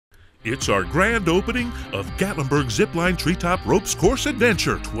It's our grand opening of Gatlinburg Zipline Treetop Ropes Course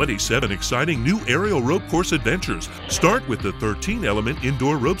Adventure. 27 exciting new aerial rope course adventures. Start with the 13-element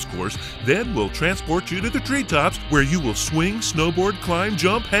indoor ropes course, then we'll transport you to the treetops where you will swing, snowboard, climb,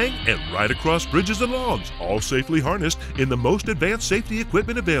 jump, hang, and ride across bridges and lawns, all safely harnessed in the most advanced safety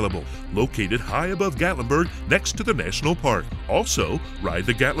equipment available, located high above Gatlinburg next to the National Park. Also, ride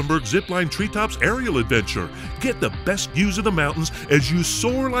the Gatlinburg Zipline Treetops Aerial Adventure. Get the best views of the mountains as you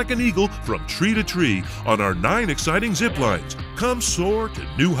soar like an eagle from tree to tree on our 9 exciting zip lines. Come soar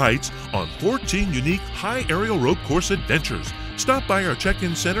to new heights on 14 unique high aerial rope course adventures. Stop by our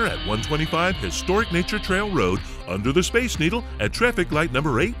check-in center at 125 Historic Nature Trail Road under the Space Needle at traffic light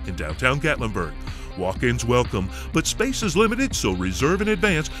number 8 in downtown Gatlinburg. Walk-ins welcome, but space is limited, so reserve in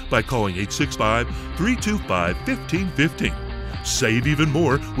advance by calling 865-325-1515. Save even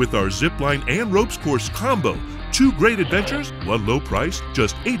more with our zipline and ropes course combo. 2 great adventures, 1 low price,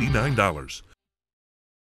 just $89.